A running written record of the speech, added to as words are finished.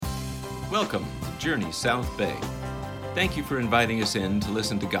Welcome to Journey South Bay. Thank you for inviting us in to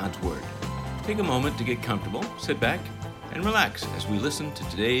listen to God's Word. Take a moment to get comfortable, sit back, and relax as we listen to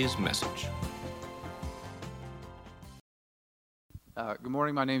today's message. Good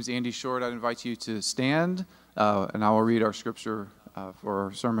morning. My name is Andy Short. I'd invite you to stand, and I will read our scripture for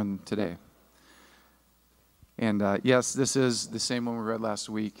our sermon today. And yes, this is the same one we read last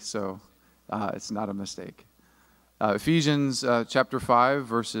week, so it's not a mistake. Ephesians chapter 5,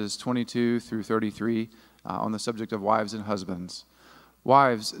 verses 22 through 33, on the subject of wives and husbands.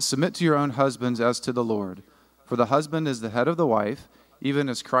 Wives, submit to your own husbands as to the Lord. For the husband is the head of the wife, even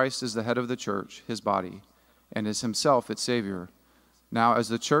as Christ is the head of the church, his body, and is himself its Savior. Now, as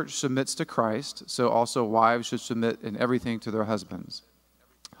the church submits to Christ, so also wives should submit in everything to their husbands.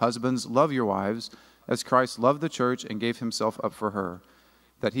 Husbands, love your wives, as Christ loved the church and gave himself up for her,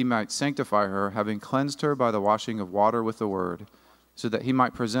 that he might sanctify her, having cleansed her by the washing of water with the word, so that he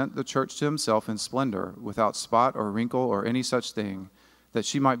might present the church to himself in splendor, without spot or wrinkle or any such thing, that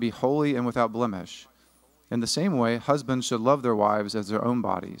she might be holy and without blemish. In the same way, husbands should love their wives as their own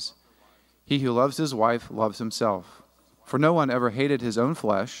bodies. He who loves his wife loves himself. For no one ever hated his own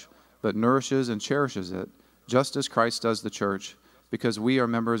flesh, but nourishes and cherishes it, just as Christ does the church, because we are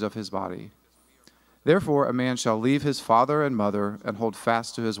members of his body. Therefore a man shall leave his father and mother and hold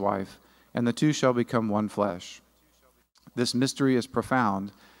fast to his wife, and the two shall become one flesh. This mystery is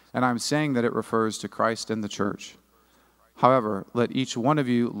profound, and I am saying that it refers to Christ and the church. However, let each one of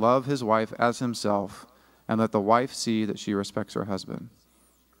you love his wife as himself, and let the wife see that she respects her husband.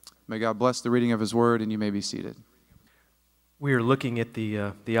 May God bless the reading of his word, and you may be seated. We are looking at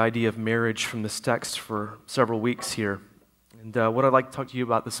the idea of marriage from this text for several weeks here. And what I'd like to talk to you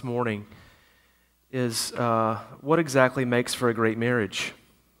about this morning is what exactly makes for a great marriage.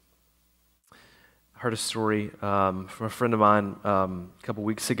 I heard a story from a friend of mine a couple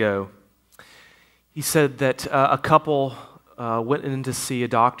weeks ago. He said that a couple went in to see a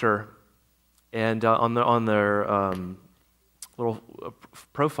doctor, and on their little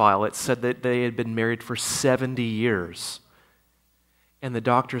profile, it said that they had been married for 70 years. And the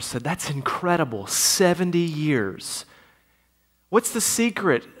doctor said, "That's incredible, 70 years. What's the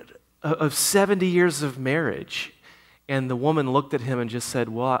secret of 70 years of marriage?" And the woman looked at him and just said,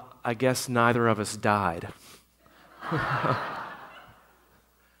 "Well, I guess neither of us died."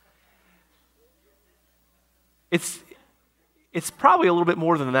 It's probably a little bit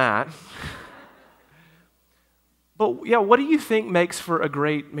more than that. But yeah, what do you think makes for a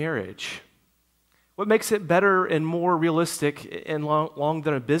great marriage? What makes it better and more realistic and long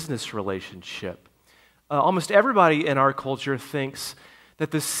than a business relationship? Almost everybody in our culture thinks that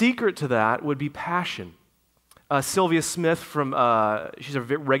the secret to that would be passion. Sylvia Smith, she's a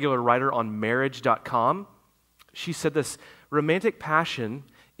regular writer on marriage.com. She said this: romantic passion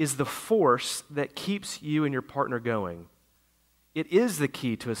is the force that keeps you and your partner going. It is the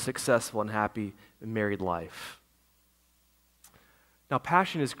key to a successful and happy married life. Now,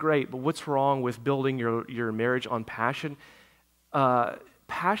 passion is great, but what's wrong with building your marriage on passion?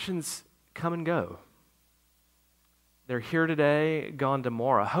 Passions come and go. They're here today, gone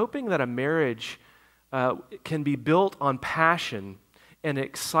tomorrow. Hoping that a marriage can be built on passion and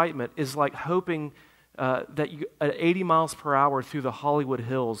excitement is like hoping that at 80 miles per hour through the Hollywood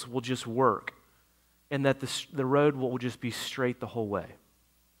Hills will just work, and that the road will just be straight the whole way,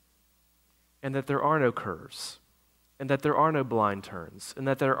 and that there are no curves, and that there are no blind turns, and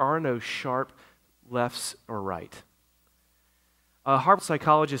that there are no sharp lefts or right. Harvard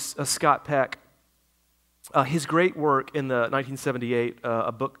psychologist Scott Peck, his great work in the 1978,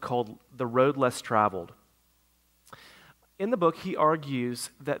 a book called The Road Less Traveled. In the book, he argues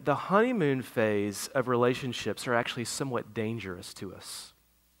that the honeymoon phase of relationships are actually somewhat dangerous to us.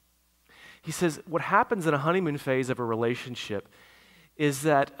 He says what happens in a honeymoon phase of a relationship is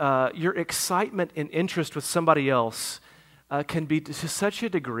that your excitement and interest with somebody else can be to such a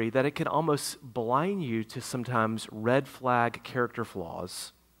degree that it can almost blind you to sometimes red flag character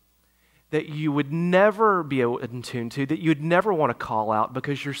flaws that you would never be in tune to, that you'd never want to call out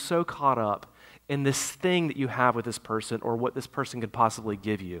because you're so caught up in this thing that you have with this person or what this person could possibly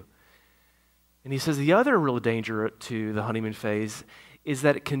give you. And he says the other real danger to the honeymoon phase is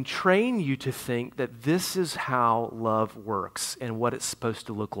that it can train you to think that this is how love works and what it's supposed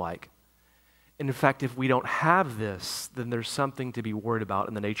to look like. And in fact, if we don't have this, then there's something to be worried about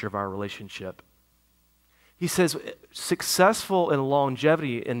in the nature of our relationship. He says successful and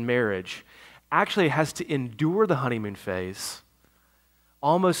longevity in marriage actually has to endure the honeymoon phase,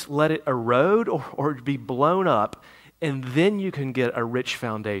 almost let it erode or be blown up, and then you can get a rich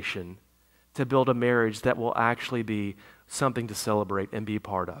foundation to build a marriage that will actually be something to celebrate and be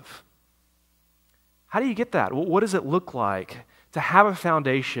part of. How do you get that? What does it look like to have a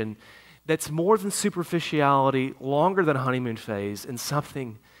foundation that's more than superficiality, longer than honeymoon phase, and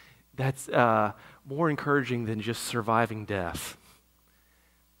something that's more encouraging than just surviving death?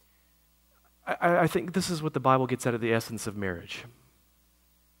 I think this is what the Bible gets out of the essence of marriage.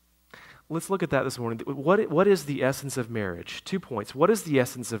 Let's look at that this morning. What is the essence of marriage? 2 points. What is the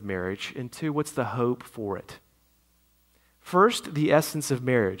essence of marriage? And 2, what's the hope for it? First, the essence of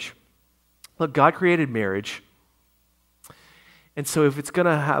marriage. Look, God created marriage. And so if we're going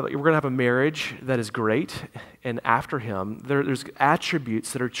to have a marriage that is great, and after him, there's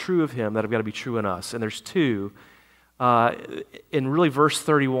attributes that are true of him that have got to be true in us. And there's 2. And really verse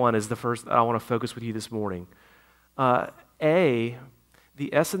 31 is the first I want to focus with you this morning. The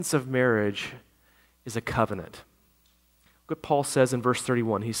essence of marriage is a covenant. Look what Paul says in verse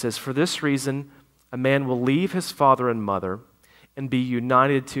 31. He says, "For this reason, a man will leave his father and mother and be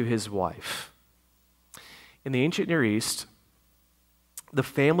united to his wife." In the ancient Near East, the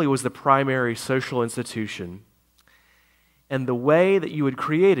family was the primary social institution. And the way that you would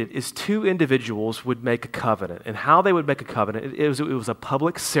create it is 2 individuals would make a covenant. And how they would make a covenant, it was a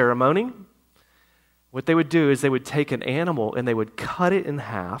public ceremony. What they would do is they would take an animal and they would cut it in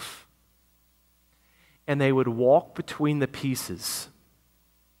half, and they would walk between the pieces.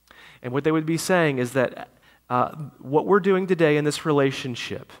 And what they would be saying is that what we're doing today in this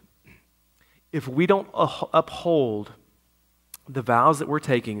relationship, if we don't uphold the vows that we're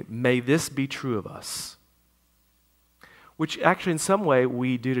taking, may this be true of us. Which actually in some way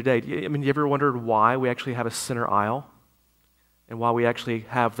we do today. I mean, you ever wondered why we actually have a center aisle? And why we actually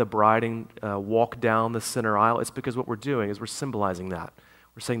have the bride walk down the center aisle? It's because what we're doing is we're symbolizing that.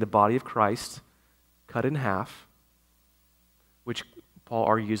 We're saying the body of Christ cut in half, which Paul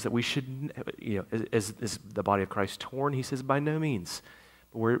argues that we should, is the body of Christ torn? He says, by no means.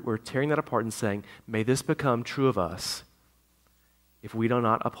 But we're tearing that apart and saying, may this become true of us if we do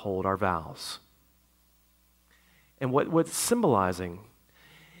not uphold our vows. And what's symbolizing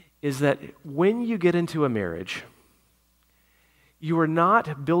is that when you get into a marriage, you are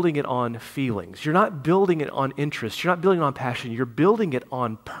not building it on feelings. You're not building it on interest. You're not building it on passion. You're building it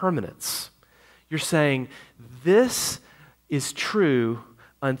on permanence. You're saying, this is true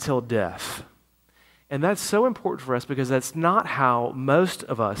until death. And that's so important for us because that's not how most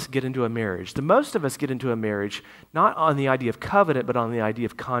of us get into a marriage. The most of us get into a marriage not on the idea of covenant, but on the idea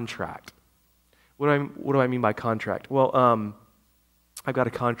of contract. What do I mean by contract? Well, I've got a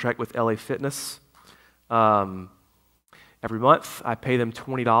contract with LA Fitness. Every month, I pay them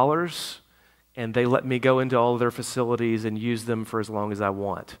 $20, and they let me go into all of their facilities and use them for as long as I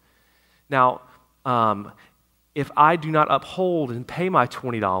want. Now, if I do not uphold and pay my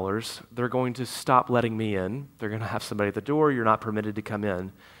 $20, they're going to stop letting me in. They're going to have somebody at the door. You're not permitted to come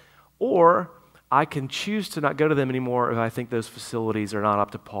in. Or I can choose to not go to them anymore if I think those facilities are not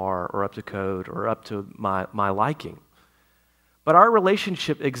up to par or up to code or up to my liking. But our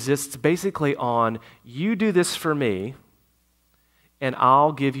relationship exists basically on, you do this for me, and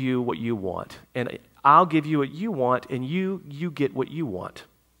I'll give you what you want. And I'll give you what you want, and you get what you want.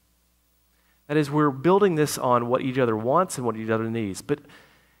 That is, we're building this on what each other wants and what each other needs. But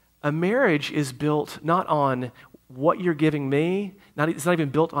a marriage is built not on what you're giving me, it's not even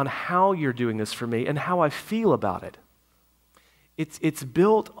built on how you're doing this for me and how I feel about it. It's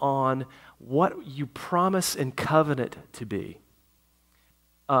built on what you promise and covenant to be.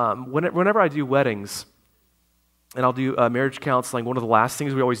 Whenever I do weddings, and I'll do marriage counseling, one of the last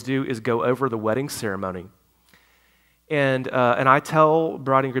things we always do is go over the wedding ceremony. And I tell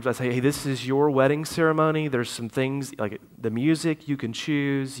bride and grooms, I say, hey, this is your wedding ceremony. There's some things, like the music you can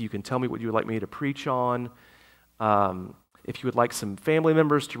choose. You can tell me what you would like me to preach on. If you would like some family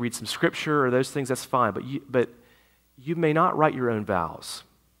members to read some scripture or those things, that's fine. But you may not write your own vows.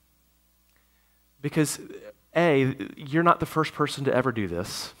 Because, A, you're not the first person to ever do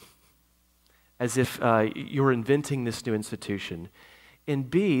this, as if you're inventing this new institution.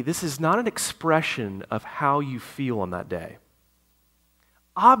 And B, this is not an expression of how you feel on that day.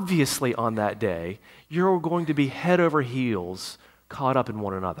 Obviously, on that day, you're going to be head over heels caught up in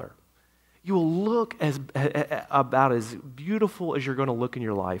one another. You will look about as beautiful as you're going to look in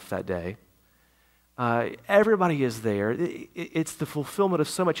your life that day. Everybody is there. It's the fulfillment of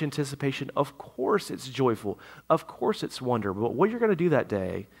so much anticipation. Of course it's joyful. Of course it's wonder. But what you're going to do that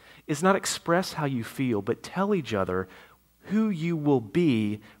day is not express how you feel, but tell each other who you will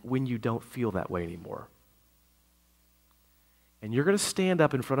be when you don't feel that way anymore. And you're going to stand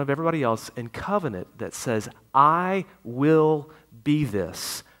up in front of everybody else and covenant that says, I will be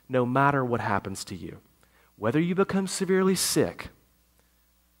this no matter what happens to you. Whether you become severely sick,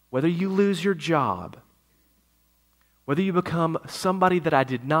 whether you lose your job, whether you become somebody that I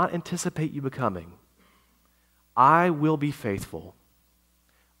did not anticipate you becoming, I will be faithful.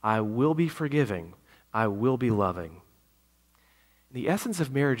 I will be forgiving. I will be loving. The essence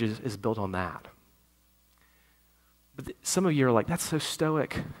of marriage is built on that. But some of you are like, that's so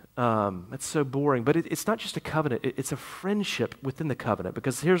stoic. That's so boring. But it's not just a covenant. It's a friendship within the covenant.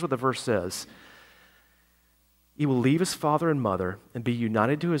 Because here's what the verse says. He will leave his father and mother and be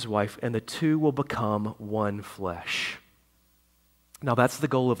united to his wife, and the two will become one flesh. Now that's the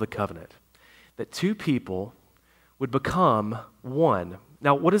goal of the covenant. That two people would become one.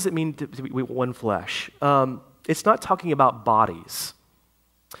 Now what does it mean to be one flesh? It's not talking about bodies.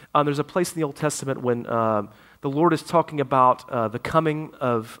 There's a place in the Old Testament when the Lord is talking about the coming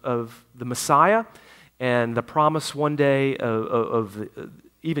of the Messiah and the promise one day of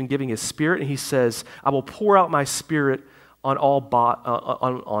even giving his Spirit. And he says, I will pour out my Spirit on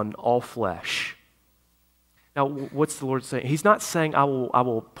all flesh. Now, what's the Lord saying? He's not saying, I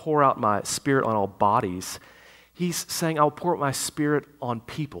will pour out my Spirit on all bodies. He's saying, I will pour out my Spirit on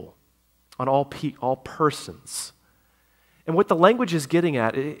people, on all persons. And what the language is getting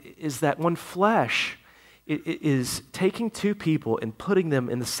at is that one flesh is taking two people and putting them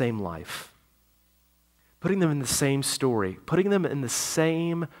in the same life, putting them in the same story, putting them in the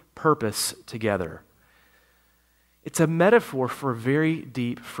same purpose together. It's a metaphor for very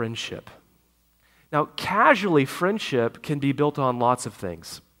deep friendship. Now, casually, friendship can be built on lots of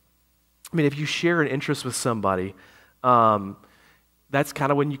things. I mean, if you share an interest with somebody, that's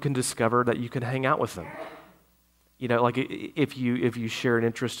kind of when you can discover that you can hang out with them. You know, like if you share an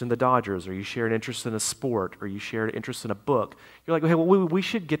interest in the Dodgers, or you share an interest in a sport, or you share an interest in a book, you're like, hey, well, we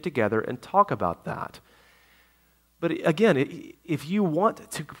should get together and talk about that. But again, if you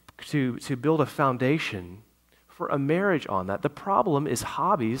want to build a foundation for a marriage on that, the problem is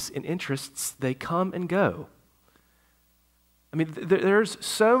hobbies and interests, they come and go. I mean, there's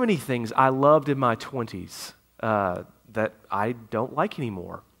so many things I loved in my 20s that I don't like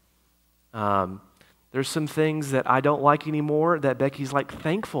anymore. There's some things that I don't like anymore that Becky's like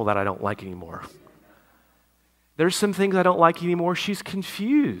thankful that I don't like anymore. There's some things I don't like anymore she's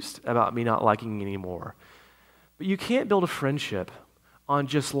confused about me not liking anymore. But you can't build a friendship on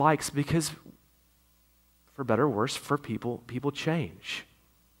just likes because, for better or worse, for people change.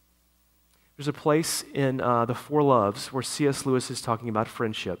 There's a place in The Four Loves where C.S. Lewis is talking about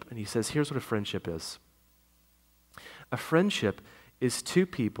friendship, and he says, here's what a friendship is. A friendship is two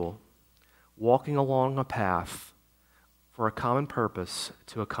people walking along a path for a common purpose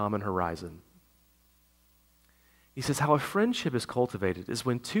to a common horizon. He says how a friendship is cultivated is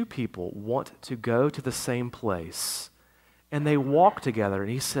when two people want to go to the same place and they walk together. And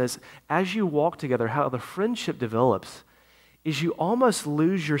he says, as you walk together, how the friendship develops is you almost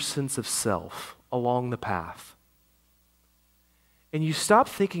lose your sense of self along the path. And you stop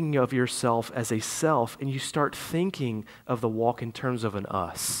thinking of yourself as a self and you start thinking of the walk in terms of an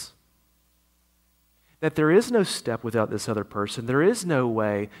us. That there is no step without this other person. There is no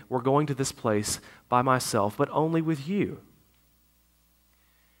way we're going to this place by myself, but only with you.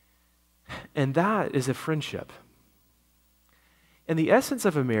 And that is a friendship. And the essence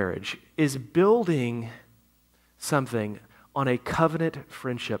of a marriage is building something on a covenant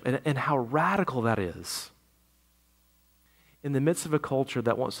friendship, and how radical that is. In the midst of a culture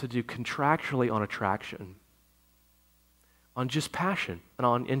that wants to do contractually on attraction, on just passion, and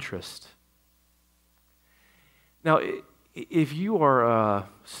on interest. Now, if you are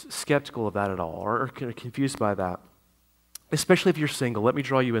skeptical of that at all, or confused by that, especially if you're single, let me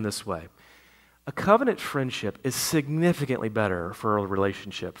draw you in this way. A covenant friendship is significantly better for a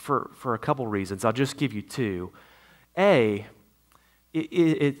relationship for a couple reasons. I'll just give you two. A,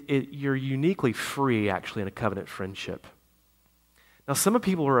 you're uniquely free, actually, in a covenant friendship. Now, some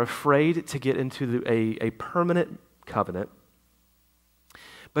people are afraid to get into a permanent covenant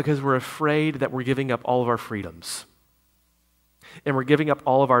because we're afraid that we're giving up all of our freedoms. And we're giving up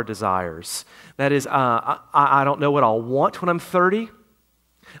all of our desires. That is, I don't know what I'll want when I'm 30.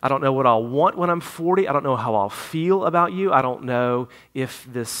 I don't know what I'll want when I'm 40. I don't know how I'll feel about you. I don't know if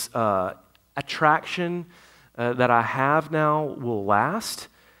this attraction that I have now will last.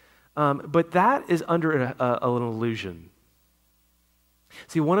 But that is under an illusion.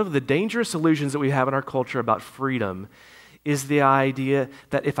 See, one of the dangerous illusions that we have in our culture about freedom is the idea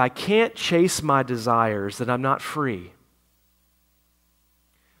that if I can't chase my desires, then I'm not free.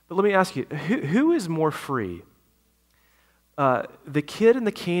 But let me ask you, who is more free? The kid in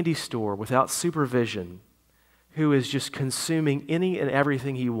the candy store without supervision who is just consuming any and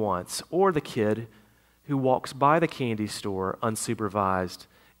everything he wants, or the kid who walks by the candy store unsupervised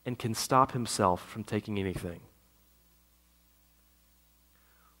and can stop himself from taking anything.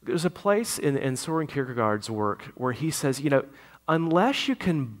 There's a place in Soren Kierkegaard's work where he says, unless you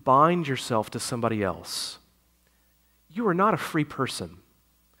can bind yourself to somebody else, you are not a free person.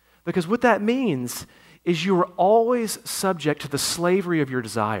 Because what that means is you are always subject to the slavery of your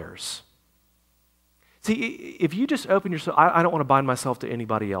desires. See, if you just open yourself, I don't want to bind myself to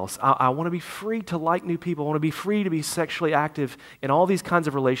anybody else. I want to be free to like new people. I want to be free to be sexually active in all these kinds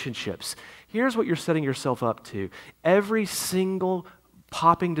of relationships. Here's what you're setting yourself up to. Every single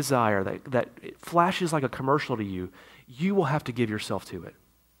popping desire that flashes like a commercial to you, you will have to give yourself to it.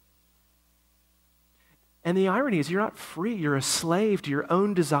 And the irony is you're not free. You're a slave to your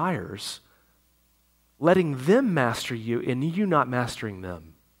own desires, letting them master you and you not mastering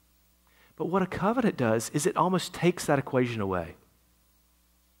them. But what a covenant does is it almost takes that equation away.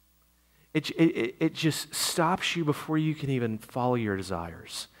 It just stops you before you can even follow your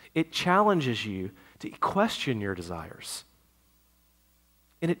desires. It challenges you to question your desires.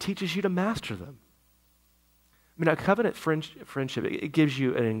 And it teaches you to master them. I mean, a covenant friendship, it gives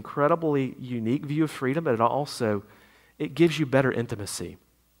you an incredibly unique view of freedom, but it gives you better intimacy.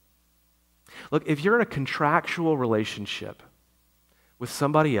 Look, if you're in a contractual relationship with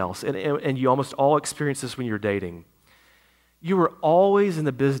somebody else, and you almost all experience this when you're dating, you are always in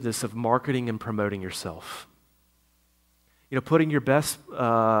the business of marketing and promoting yourself. Putting your best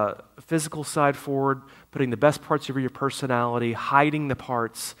physical side forward, putting the best parts of your personality, hiding the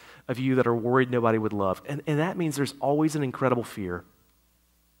parts of you that are worried nobody would love. And that means there's always an incredible fear.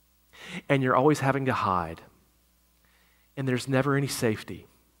 And you're always having to hide. And there's never any safety.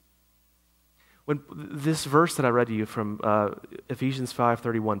 When this verse that I read to you from Ephesians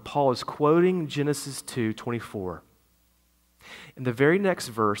 5:31, Paul is quoting Genesis 2:24. In the very next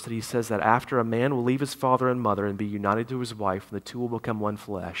verse that he says that after a man will leave his father and mother and be united to his wife, and the two will become one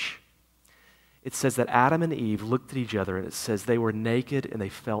flesh, it says that Adam and Eve looked at each other, and it says they were naked and they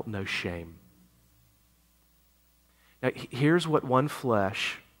felt no shame. Now, here's what one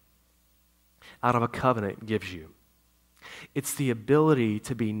flesh out of a covenant gives you. It's the ability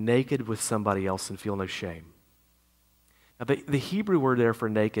to be naked with somebody else and feel no shame. Now, the Hebrew word there for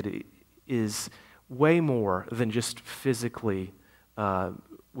naked is way more than just physically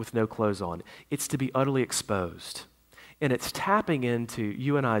with no clothes on. It's to be utterly exposed. And it's tapping into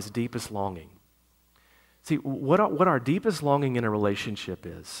you and I's deepest longing. See, what our deepest longing in a relationship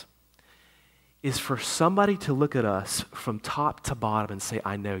is for somebody to look at us from top to bottom and say,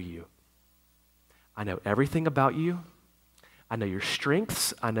 I know you. I know everything about you. I know your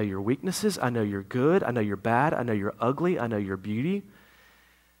strengths. I know your weaknesses. I know you're good. I know you're bad. I know you're ugly. I know your beauty.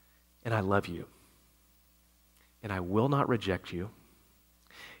 And I love you. And I will not reject you.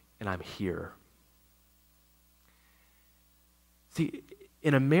 And I'm here. See,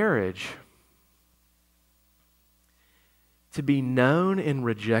 in a marriage, to be known and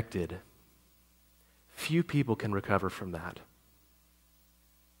rejected, few people can recover from that.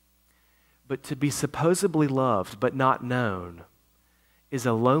 But to be supposedly loved but not known is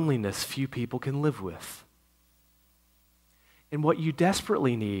a loneliness few people can live with. And what you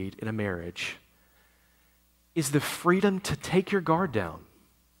desperately need in a marriage is the freedom to take your guard down,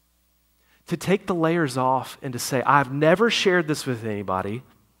 to take the layers off and to say, I've never shared this with anybody.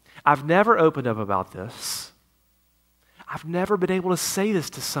 I've never opened up about this. I've never been able to say this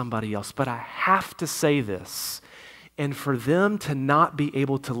to somebody else, but I have to say this. And for them to not be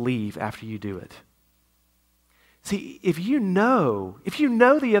able to leave after you do it. See, if you know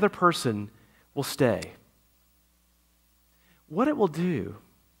the other person will stay, what it will do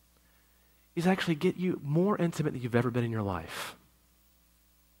is actually get you more intimate than you've ever been in your life.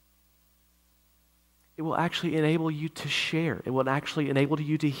 It will actually enable you to share. It will actually enable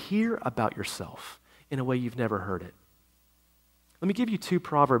you to hear about yourself in a way you've never heard it. Let me give you two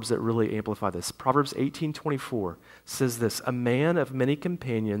proverbs that really amplify this. Proverbs 18:24 says this, a man of many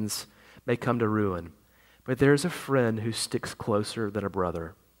companions may come to ruin, but there's a friend who sticks closer than a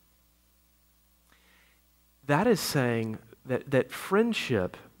brother. That is saying that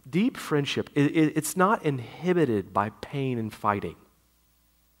friendship, deep friendship, it's not inhibited by pain and fighting,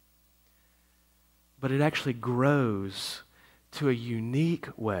 but it actually grows to a unique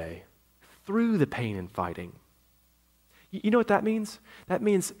way through the pain and fighting. You know what that means? That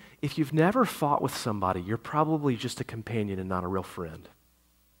means if you've never fought with somebody, you're probably just a companion and not a real friend.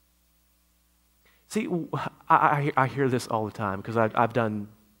 See, I hear this all the time because I've done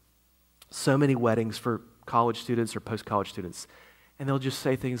so many weddings for college students or post-college students, and they'll just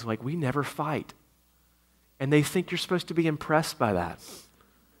say things like, we never fight. And they think you're supposed to be impressed by that.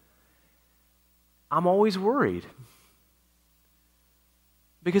 I'm always worried.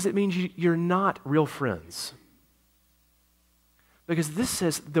 Because it means you're not real friends. Because this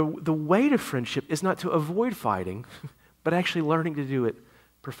says the way to friendship is not to avoid fighting, but actually learning to do it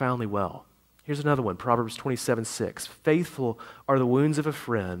profoundly well. Here's another one, Proverbs 27:6. Faithful are the wounds of a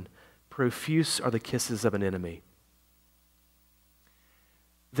friend, profuse are the kisses of an enemy.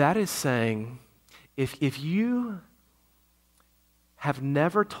 That is saying, if you have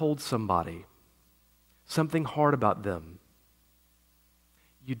never told somebody something hard about them,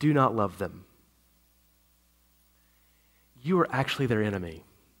 you do not love them. You are actually their enemy.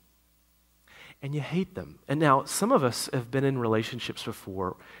 And you hate them. And now, some of us have been in relationships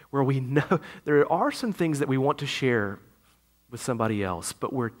before where we know there are some things that we want to share with somebody else,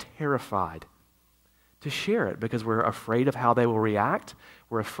 but we're terrified to share it because we're afraid of how they will react.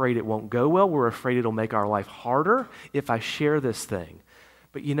 We're afraid it won't go well. We're afraid it'll make our life harder if I share this thing.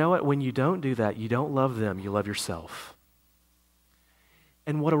 But you know what? When you don't do that, you don't love them, you love yourself.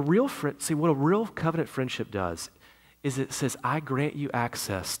 And what a real covenant friendship does is it says, I grant you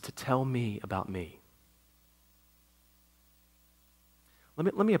access to tell me about me.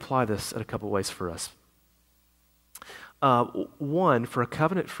 Let me apply this in a couple ways for us. One, for a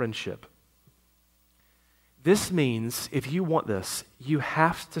covenant friendship, this means if you want this, you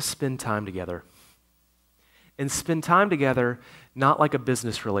have to spend time together. And spend time together not like a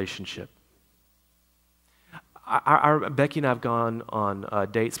business relationship. Becky and I have gone on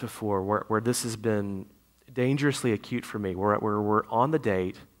dates before where this has been dangerously acute for me, where we're on the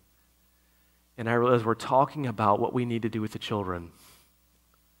date, and I realize we're talking about what we need to do with the children,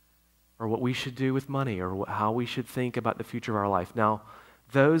 or what we should do with money, or how we should think about the future of our life. Now,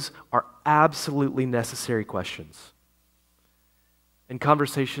 those are absolutely necessary questions and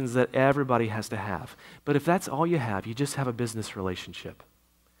conversations that everybody has to have. But if that's all you have, you just have a business relationship.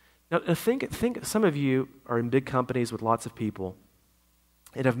 Now, think some of you are in big companies with lots of people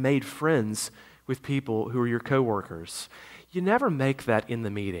and have made friends with people who are your coworkers. You never make that in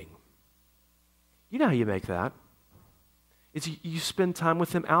the meeting. You know how you make that. It's you spend time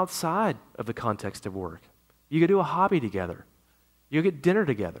with them outside of the context of work. You go do a hobby together. You get dinner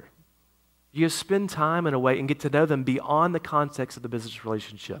together. You spend time in a way and get to know them beyond the context of the business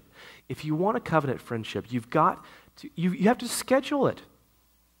relationship. If you want a covenant friendship, you have to schedule it.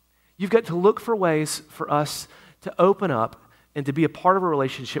 You've got to look for ways for us to open up and to be a part of a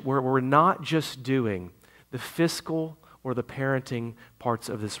relationship where we're not just doing the fiscal or the parenting parts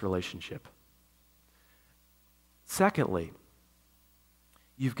of this relationship. Secondly,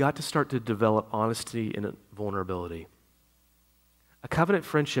 you've got to start to develop honesty and vulnerability. A covenant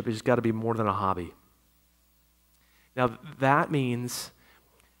friendship has got to be more than a hobby. Now, that means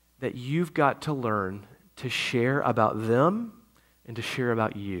that you've got to learn to share about them and to share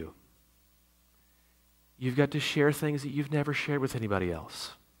about you. You've got to share things that you've never shared with anybody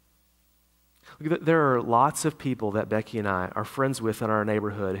else. There are lots of people that Becky and I are friends with in our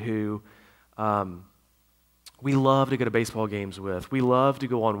neighborhood who we love to go to baseball games with. We love to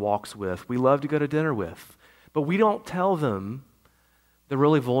go on walks with. We love to go to dinner with. But we don't tell them the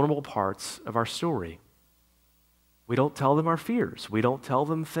really vulnerable parts of our story. We don't tell them our fears. We don't tell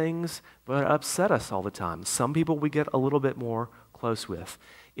them things that upset us all the time. Some people we get a little bit more close with.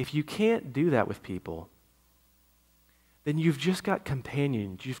 If you can't do that with people, then you've just got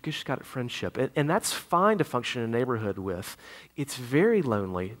companions, you've just got friendship. And that's fine to function in a neighborhood with. It's very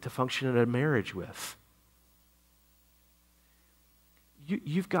lonely to function in a marriage with.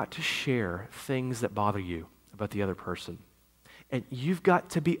 You've got to share things that bother you about the other person. And you've got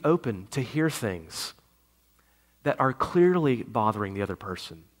to be open to hear things that are clearly bothering the other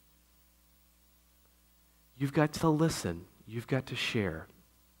person. You've got to listen. You've got to share.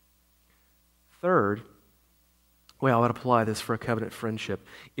 Third, way I would apply this for a covenant friendship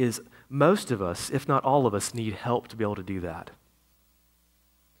is most of us, if not all of us, need help to be able to do that.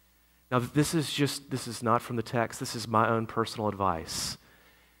 Now, this is not from the text. This is my own personal advice.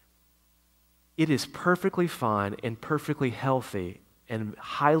 It is perfectly fine and perfectly healthy and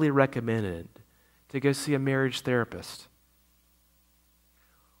highly recommended to go see a marriage therapist.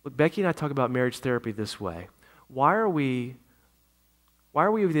 Look, Becky and I talk about marriage therapy this way. Why are we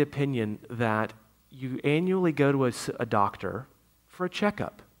of the opinion that you annually go to a doctor for a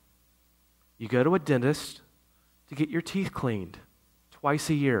checkup? You go to a dentist to get your teeth cleaned twice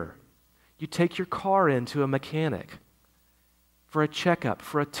a year. You take your car into a mechanic for a checkup,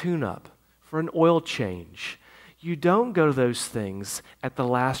 for a tune-up, for an oil change. You don't go to those things at the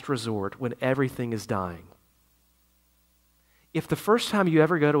last resort when everything is dying. If the first time you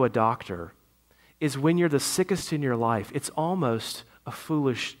ever go to a doctor is when you're the sickest in your life, it's almost a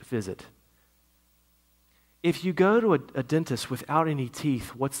foolish visit. If you go to a dentist without any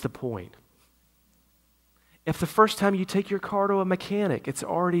teeth, what's the point? If the first time you take your car to a mechanic, it's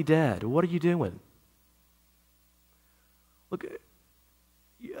already dead, what are you doing? Look,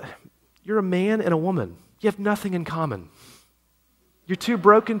 you're a man and a woman. You have nothing in common. You're two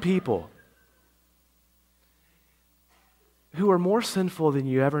broken people who are more sinful than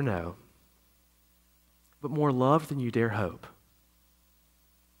you ever know, but more loved than you dare hope.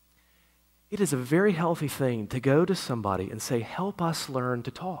 It is a very healthy thing to go to somebody and say, help us learn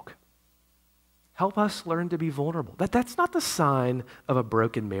to talk. Help us learn to be vulnerable. That's not the sign of a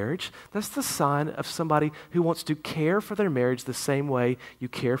broken marriage. That's the sign of somebody who wants to care for their marriage the same way you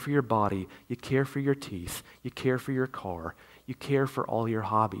care for your body, you care for your teeth, you care for your car, you care for all your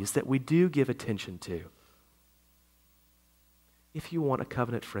hobbies, that we do give attention to. If you want a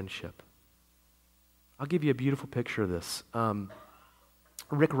covenant friendship, I'll give you a beautiful picture of this.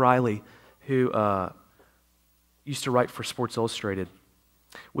 Rick Riley, who used to write for Sports Illustrated,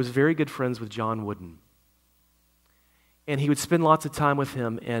 was very good friends with John Wooden. And he would spend lots of time with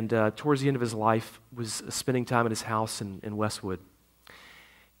him, and towards the end of his life was spending time at his house in Westwood.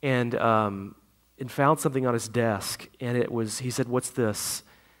 And found something on his desk, and he said, what's this?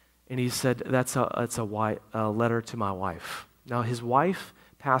 And he said, that's a letter to my wife. Now, his wife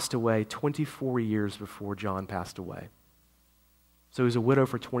passed away 24 years before John passed away. So he was a widow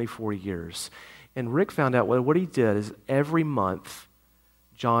for 24 years. And Rick found out what he did is every month,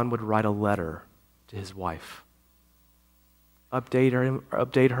 John would write a letter to his wife, update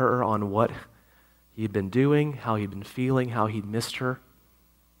her on what he'd been doing, how he'd been feeling, how he'd missed her,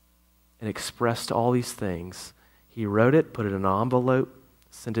 and expressed all these things. He wrote it, put it in an envelope,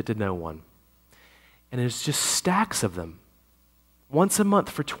 sent it to no one. And it's just stacks of them, once a month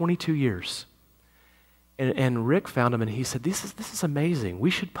for 22 years. And Rick found them, and he said, this is amazing. We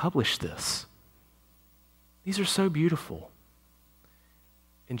should publish this. These are so beautiful.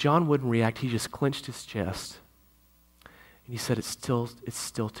 And John wouldn't react. He just clenched his chest. And he said, it's still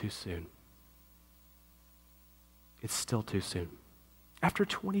too soon. It's still too soon. After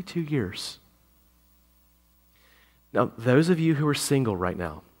 22 years. Now, those of you who are single right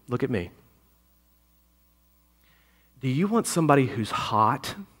now, look at me. Do you want somebody who's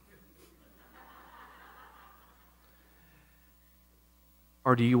hot?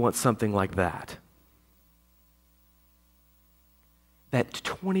 Or do you want something like that? That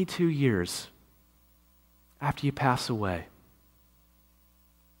 22 years after you pass away,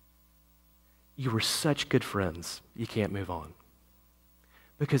 you were such good friends, you can't move on.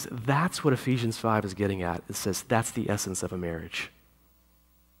 Because that's what Ephesians 5 is getting at. It says that's the essence of a marriage.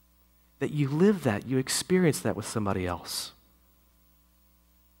 That you live that, you experience that with somebody else.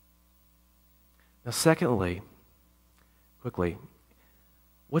 Now, secondly, quickly,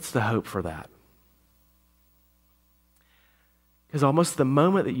 what's the hope for that? Because almost the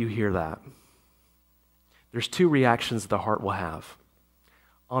moment that you hear that, there's two reactions the heart will have.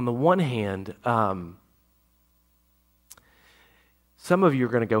 On the one hand, some of you are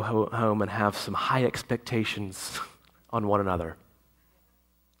going to go home and have some high expectations on one another.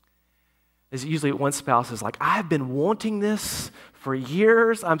 As usually one spouse is like, I've been wanting this for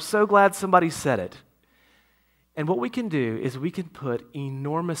years. I'm so glad somebody said it. And what we can do is we can put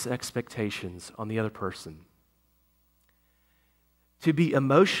enormous expectations on the other person to be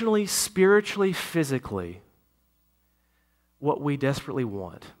emotionally, spiritually, physically what we desperately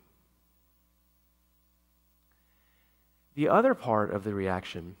want. The other part of the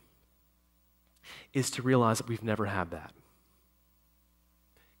reaction is to realize that we've never had that.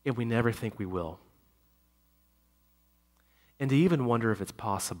 And we never think we will. And to even wonder if it's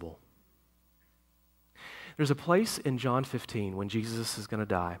possible. There's a place in John 15 when Jesus is going to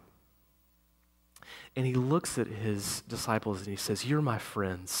die. And he looks at his disciples and he says, you're my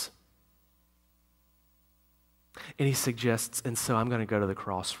friends. And he suggests, and so I'm going to go to the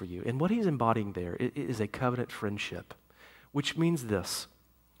cross for you. And what he's embodying there is a covenant friendship, which means this.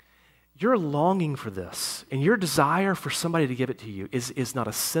 Your longing for this and your desire for somebody to give it to you is not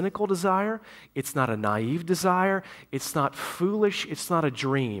a cynical desire. It's not a naive desire. It's not foolish. It's not a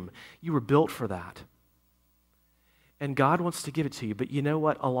dream. You were built for that. And God wants to give it to you. But you know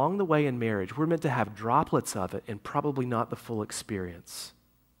what? Along the way in marriage, we're meant to have droplets of it and probably not the full experience.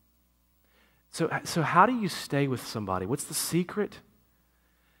 So how do you stay with somebody? What's the secret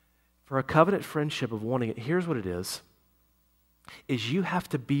for a covenant friendship of wanting it? Here's what it is you have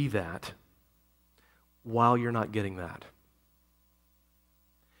to be that while you're not getting that.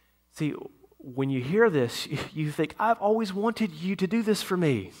 See, when you hear this, you think, I've always wanted you to do this for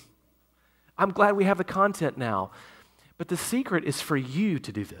me. I'm glad we have the content now. But the secret is for you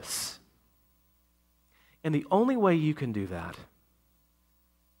to do this. And the only way you can do that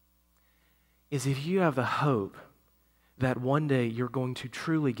is if you have the hope that one day you're going to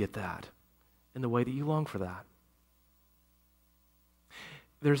truly get that in the way that you long for that.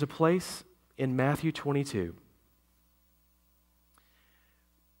 There's a place in Matthew 22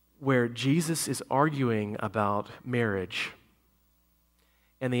 where Jesus is arguing about marriage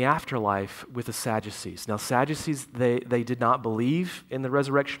and the afterlife with the Sadducees. Now, Sadducees, they did not believe in the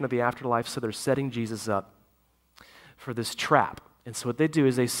resurrection of the afterlife, so they're setting Jesus up for this trap. And so what they do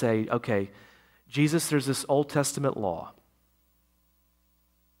is they say, okay, Jesus, there's this Old Testament law.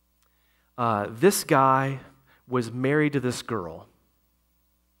 This guy was married to this girl,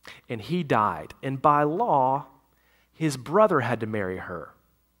 and he died. And by law, his brother had to marry her.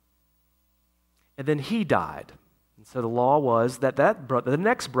 And then he died. And so the law was that the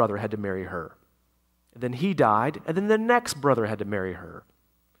next brother had to marry her. And then he died, and then the next brother had to marry her.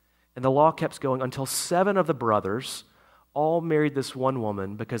 And the law kept going until 7 of the brothers all married this one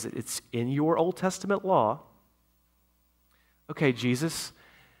woman because it's in your Old Testament law. Okay, Jesus,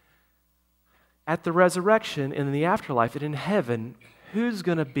 at the resurrection and in the afterlife and in heaven, who's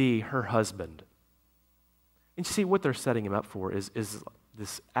going to be her husband? And you see, what they're setting him up for is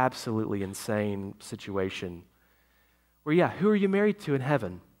this absolutely insane situation where, yeah, who are you married to in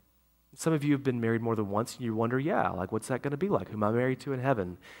heaven? Some of you have been married more than once, and you wonder, yeah, like, what's that going to be like? Who am I married to in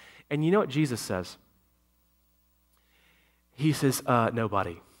heaven? And you know what Jesus says? He says,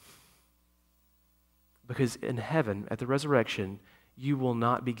 nobody. Because in heaven, at the resurrection, you will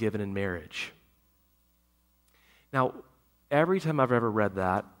not be given in marriage. Now, every time I've ever read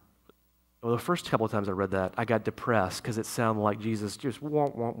that, well, the first couple of times I read that, I got depressed because it sounded like Jesus just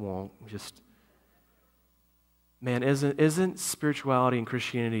won't, just... Man, isn't spirituality and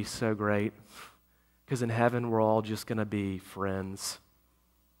Christianity so great? Because in heaven, we're all just going to be friends.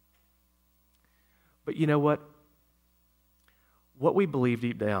 But you know what? What we believe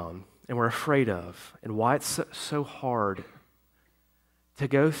deep down and we're afraid of, and why it's so hard to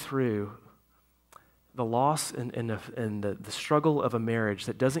go through the loss and the struggle of a marriage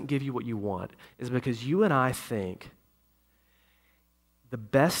that doesn't give you what you want, is because you and I think the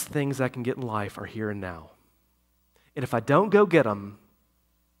best things I can get in life are here and now. And if I don't go get them,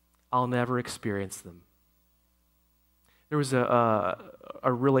 I'll never experience them. There was a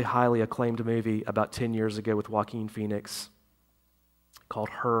really highly acclaimed movie about 10 years ago with Joaquin Phoenix called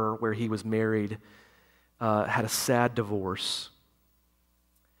Her, where he was married, had a sad divorce.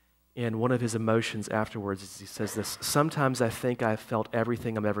 And one of his emotions afterwards is he says this: sometimes I think I've felt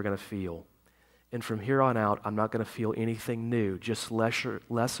everything I'm ever going to feel. And from here on out, I'm not going to feel anything new, just lesser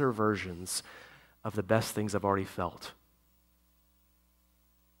versions of the best things I've already felt.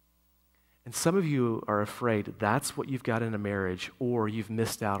 And some of you are afraid that's what you've got in a marriage, or you've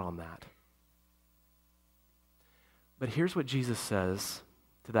missed out on that. But here's what Jesus says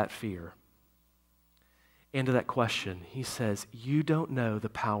to that fear and to that question. He says, you don't know the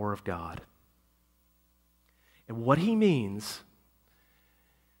power of God. And what he means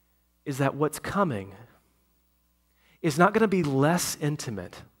is that what's coming is not going to be less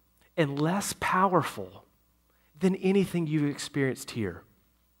intimate and less powerful than anything you've experienced here.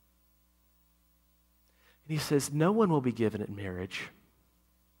 And he says, no one will be given in marriage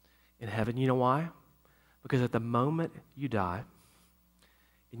in heaven. You know why? Because at the moment you die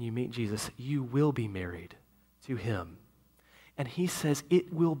and you meet Jesus, you will be married to him. And he says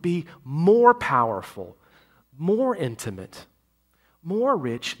it will be more powerful, more intimate, more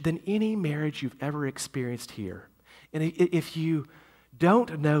rich than any marriage you've ever experienced here. And if you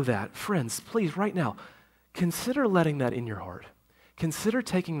don't know that, friends, please, right now, consider letting that in your heart. Consider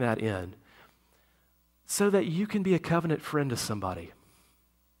taking that in so that you can be a covenant friend to somebody.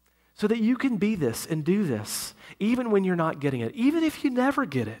 So that you can be this and do this, even when you're not getting it, even if you never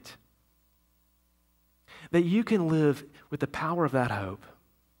get it. That you can live with the power of that hope.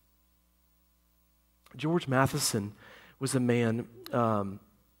 George Matheson was a man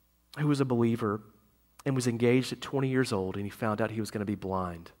who was a believer and was engaged at 20 years old, and he found out he was going to be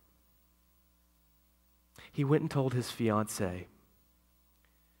blind. He went and told his fiancée,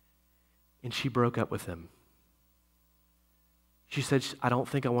 and she broke up with him. She said, I don't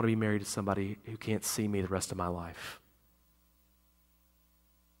think I want to be married to somebody who can't see me the rest of my life.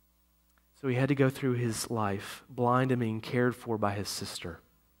 So he had to go through his life blind and being cared for by his sister.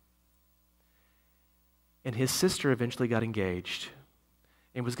 And his sister eventually got engaged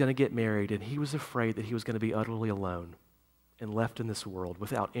and was going to get married, and he was afraid that he was going to be utterly alone and left in this world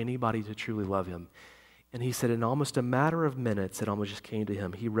without anybody to truly love him. And he said in almost a matter of minutes, it almost just came to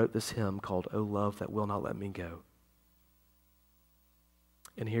him. He wrote this hymn called, "O Love That Will Not Let Me Go."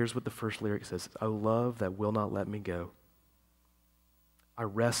 And here's what the first lyric says: "O love that will not let me go, I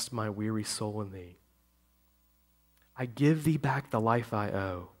rest my weary soul in thee. I give thee back the life I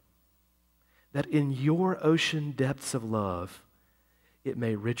owe, that in your ocean depths of love it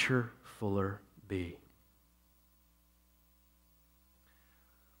may richer, fuller be."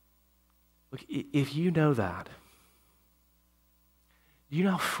 Look, if you know that, you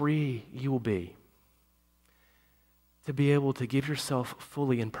know how free you will be to be able to give yourself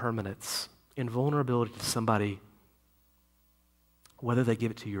fully in permanence, in vulnerability to somebody, whether they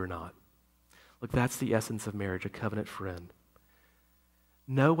give it to you or not. Look, that's the essence of marriage, a covenant friend.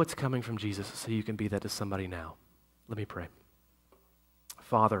 Know what's coming from Jesus so you can be that to somebody now. Let me pray.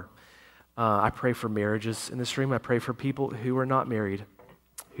 Father, I pray for marriages in this room. I pray for people who are not married,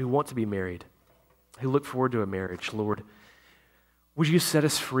 who want to be married, who look forward to a marriage. Lord, would you set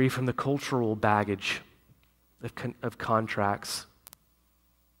us free from the cultural baggage of contracts,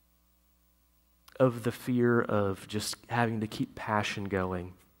 of the fear of just having to keep passion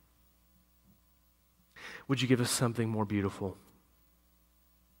going? Would you give us something more beautiful?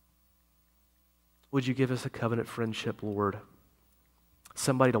 Would you give us a covenant friendship, Lord?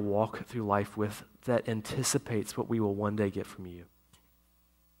 Somebody to walk through life with that anticipates what we will one day get from you.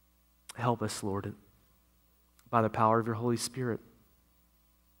 Help us, Lord, by the power of your Holy Spirit.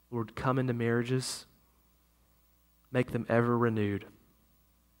 Lord, come into marriages. Make them ever renewed.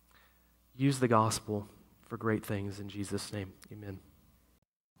 Use the gospel for great things in Jesus' name. Amen.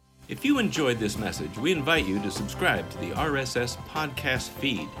 If you enjoyed this message, we invite you to subscribe to the RSS podcast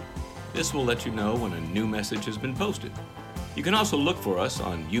feed. This will let you know when a new message has been posted. You can also look for us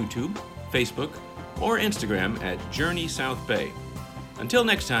on YouTube, Facebook, or Instagram at Journey South Bay. Until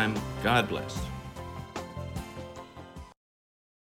next time, God bless.